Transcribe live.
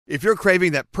If you're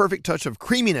craving that perfect touch of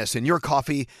creaminess in your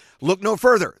coffee, look no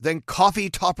further than Coffee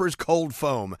Topper's Cold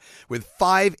Foam with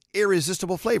 5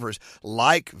 irresistible flavors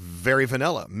like very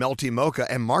vanilla, melty mocha,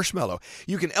 and marshmallow.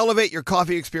 You can elevate your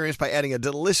coffee experience by adding a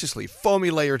deliciously foamy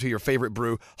layer to your favorite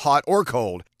brew, hot or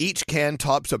cold. Each can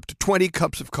tops up to 20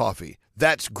 cups of coffee.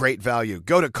 That's great value.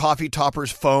 Go to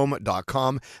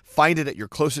coffeetoppersfoam.com, find it at your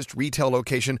closest retail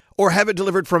location, or have it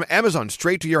delivered from Amazon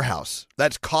straight to your house.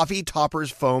 That's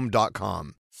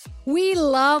coffeetoppersfoam.com. We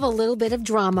love a little bit of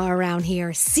drama around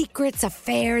here. Secrets,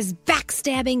 affairs,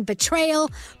 backstabbing, betrayal.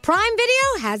 Prime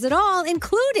Video has it all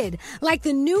included, like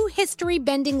the new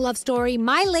history-bending love story,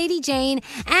 My Lady Jane,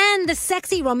 and the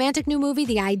sexy romantic new movie,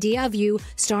 The Idea of You,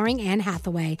 starring Anne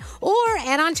Hathaway. Or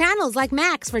add-on channels like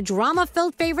Max for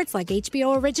drama-filled favorites like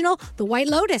HBO original, The White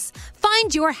Lotus.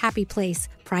 Find your happy place.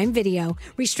 Prime Video.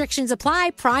 Restrictions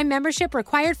apply. Prime membership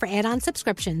required for add-on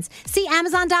subscriptions. See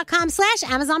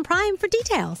Amazon.com/Amazon Prime for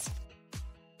details.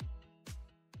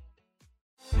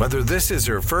 Whether this is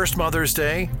her first Mother's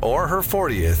Day or her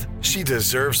 40th, she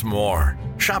deserves more.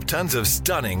 Shop tons of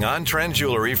stunning on-trend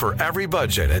jewelry for every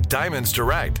budget at Diamonds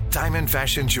Direct. Diamond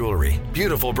fashion jewelry,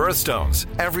 beautiful birthstones,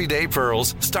 everyday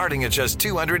pearls starting at just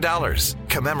 $200.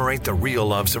 Commemorate the real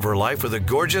loves of her life with a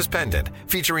gorgeous pendant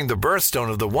featuring the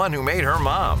birthstone of the one who made her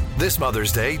mom. This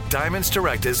Mother's Day, Diamonds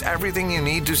Direct is everything you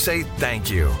need to say thank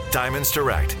you. Diamonds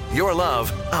Direct. Your love,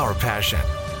 our passion.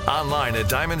 Online at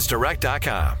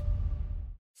diamondsdirect.com.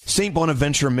 St.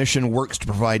 Bonaventure Mission works to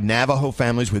provide Navajo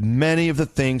families with many of the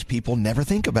things people never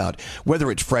think about. Whether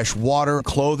it's fresh water,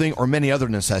 clothing, or many other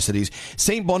necessities,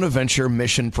 St. Bonaventure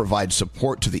Mission provides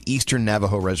support to the Eastern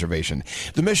Navajo Reservation.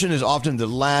 The mission is often the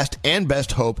last and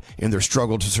best hope in their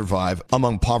struggle to survive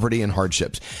among poverty and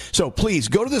hardships. So please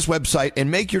go to this website and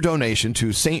make your donation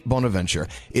to St. Bonaventure.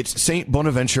 It's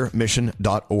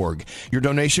stbonaventuremission.org. Your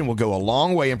donation will go a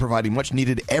long way in providing much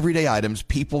needed everyday items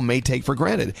people may take for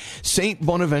granted. St.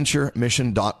 Bonaventuremission.org.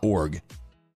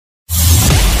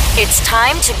 It's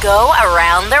time to go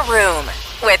around the room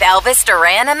with Elvis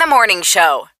Duran and the Morning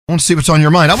Show. I want to see what's on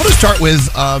your mind. I want to start with,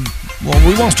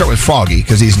 we won't start with Froggy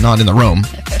because he's not in the room.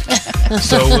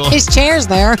 So his chair's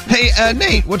there. Hey,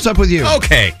 Nate, what's up with you?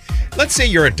 Okay, let's say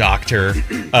you're a doctor,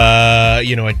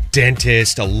 a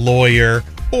dentist, a lawyer,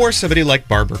 or somebody like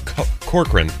Barbara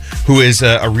Corcoran, who is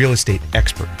a real estate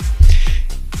expert.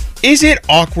 Is it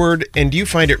awkward, and do you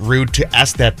find it rude to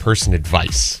ask that person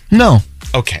advice? No.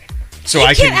 Okay. So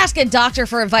you can't ask a doctor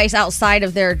for advice outside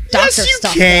of their doctor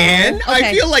stuff. Yes, you can. Okay.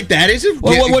 I feel like that is a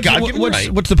God-given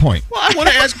right. What's the point? Well, I want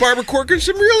to ask Barbara Corcoran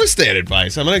some real estate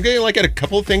advice. I'm going to get a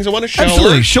couple of things I want to show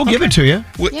Absolutely. her. She'll give it to you.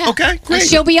 Yeah. Okay, great.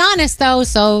 She'll be honest, though,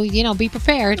 so, be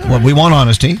prepared. Well, we want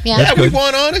honesty. Yeah, we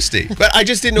want honesty. But I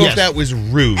just didn't know if that was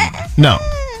rude. No.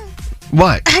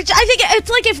 What? I think it's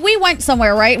like if we went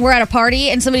somewhere, right? We're at a party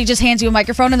and somebody just hands you a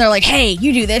microphone and they're like, hey,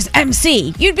 you do this,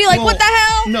 MC. You'd be like, what the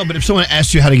hell? No, but if someone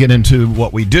asks you how to get into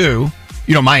what we do,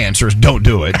 my answer is don't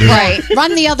do it. Right.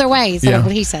 Run the other way is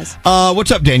what he says.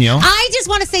 What's up, Danielle? I just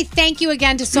want to say thank you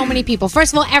again to so many people.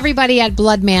 First of all, everybody at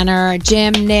Blood Manor,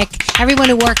 Jim, Nick, everyone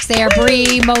who works there,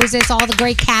 Bree, Moses, all the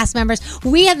great cast members.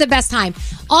 We had the best time.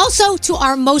 Also to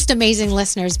our most amazing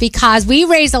listeners, because we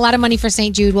raised a lot of money for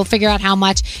St. Jude. We'll figure out how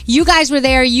much. You guys were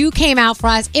there. You came out for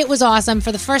us. It was awesome.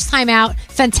 For the first time out,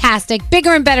 fantastic. Bigger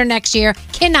and better next year.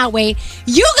 Cannot wait.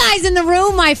 You guys in the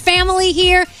room, my family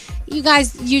here. You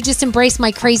guys, you just embrace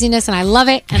my craziness, and I love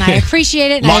it, and I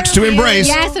appreciate it. Lots to embrace.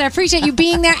 Yes, and I appreciate you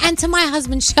being there, and to my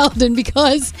husband, Sheldon,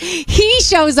 because he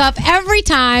shows up every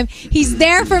time. He's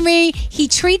there for me. He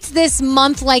treats this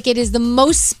month like it is the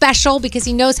most special because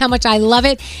he knows how much I love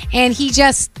it, and he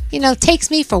just, takes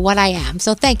me for what I am.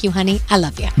 So thank you, honey. I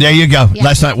love you. There you go. Yeah.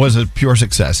 Last night was a pure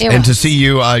success. It And was. to see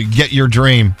you get your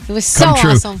dream It was so come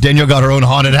true. awesome. Danielle got her own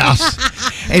haunted house.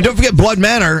 And don't forget Blood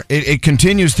Manor. It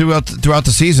continues throughout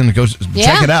the season.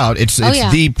 Check it out. It's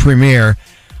the premier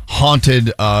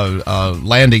haunted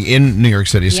landing in New York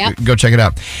City. So go check it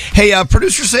out. Hey,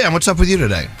 producer Sam, what's up with you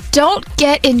today? Don't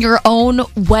get in your own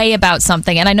way about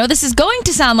something. And I know this is going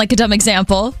to sound like a dumb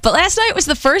example, but last night was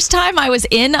the first time I was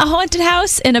in a haunted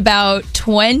house in about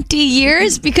 20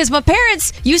 years because my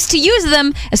parents used to use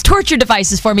them as torture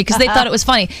devices for me because they thought it was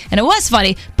funny. And it was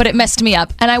funny, but it messed me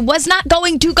up. And I was not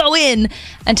going to go in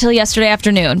until yesterday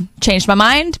afternoon. Changed my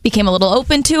mind, became a little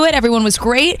open to it. Everyone was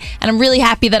great, and I'm really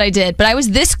happy that I did. But I was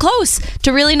this close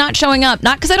to really not showing up.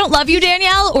 Not because I don't love you,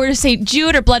 Danielle, or St.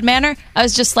 Jude or Blood Manor. I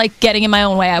was just like getting in my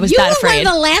own way. I was that afraid. You were one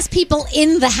of the last people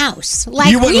in the house.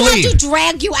 Like, we had to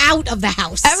drag you out of the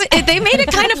house. They made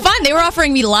it kind of fun. They were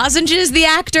offering me lozenges, the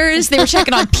actors. They were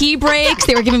checking on pee breaks.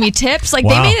 They were giving me tips. Like,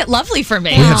 they made it lovely for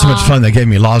me. We had so much fun. They gave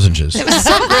me lozenges. It was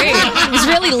so great. It was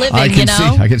really living,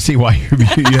 I can see why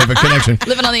you have a connection.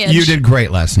 Living on the edge. You did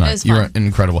great last night. You were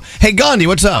incredible. Hey, Gandhi,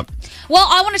 what's up? Well,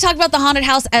 I want to talk about the haunted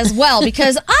house as well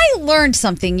because I learned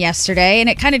something yesterday and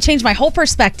it kind of changed my whole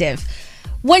perspective.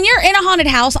 When you're in a haunted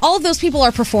house, all of those people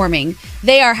are performing.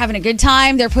 They are having a good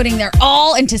time. They're putting their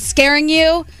all into scaring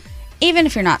you. Even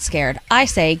if you're not scared, I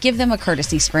say give them a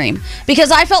courtesy scream. Because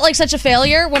I felt like such a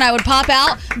failure when I would pop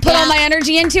out, put all my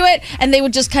energy into it, and they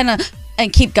would just kind of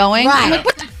and keep going. Right. I'm like,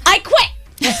 what the? I quit.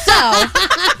 So,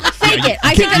 fake it.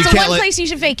 I think that's the one place you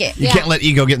should fake it. You can't let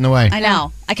ego get in the way. I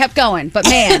know. I kept going, but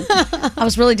man, I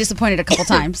was really disappointed a couple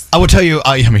times. I will tell you,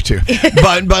 yeah, me too.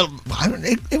 But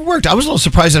it worked. I was a little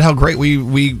surprised at how great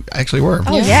we actually were.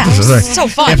 Oh, yeah. It was so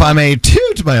fun. If I may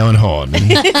toot my own horn,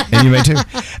 and you may too.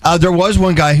 There was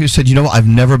one guy who said, I've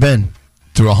never been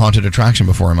through a haunted attraction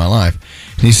before in my life.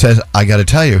 And he says, I got to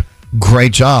tell you,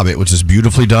 great job. It was just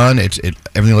beautifully done.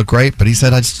 Everything looked great. But he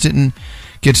said, I just didn't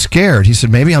get scared. He said,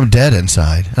 maybe I'm dead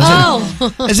inside.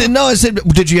 I said, no. I said,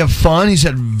 did you have fun? He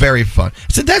said, very fun.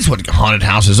 I said, that's what haunted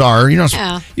houses are. You don't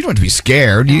have to be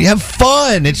scared. You have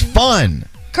fun. It's fun.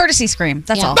 Courtesy scream.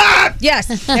 That's all. Ah!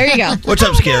 Yes. There you go. What's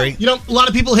up, Scary? A lot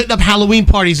of people hitting up Halloween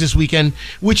parties this weekend,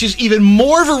 which is even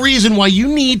more of a reason why you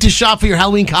need to shop for your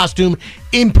Halloween costume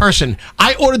in person.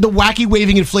 I ordered the wacky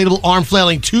waving inflatable arm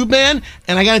flailing tube man,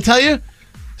 and I got to tell you,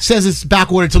 says it's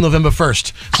back ordered till November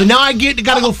 1st. So now I got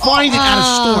to go find it at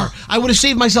a store. I would have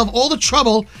saved myself all the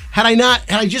trouble had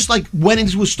I just went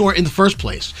into a store in the first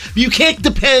place. But you can't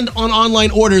depend on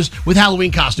online orders with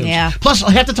Halloween costumes. Yeah. Plus,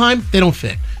 half the time, they don't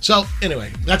fit. So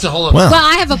anyway, that's a whole other... Well,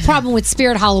 I have a problem with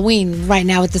Spirit Halloween right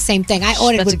now with the same thing. I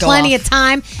ordered with plenty of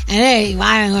time, and hey,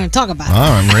 I ain't going to talk about it.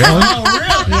 Oh,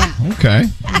 really? Yeah. Okay.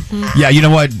 Mm-hmm. Yeah, you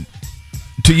know what?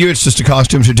 To you, it's just a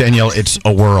costume. To Danielle, it's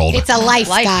a world. It's a life,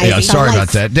 guys. Yeah, sorry about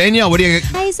that. Danielle, what do you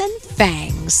get? Eyes and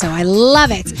fangs, so I love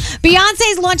it.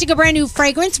 Beyonce is launching a brand new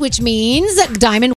fragrance, which means Diamond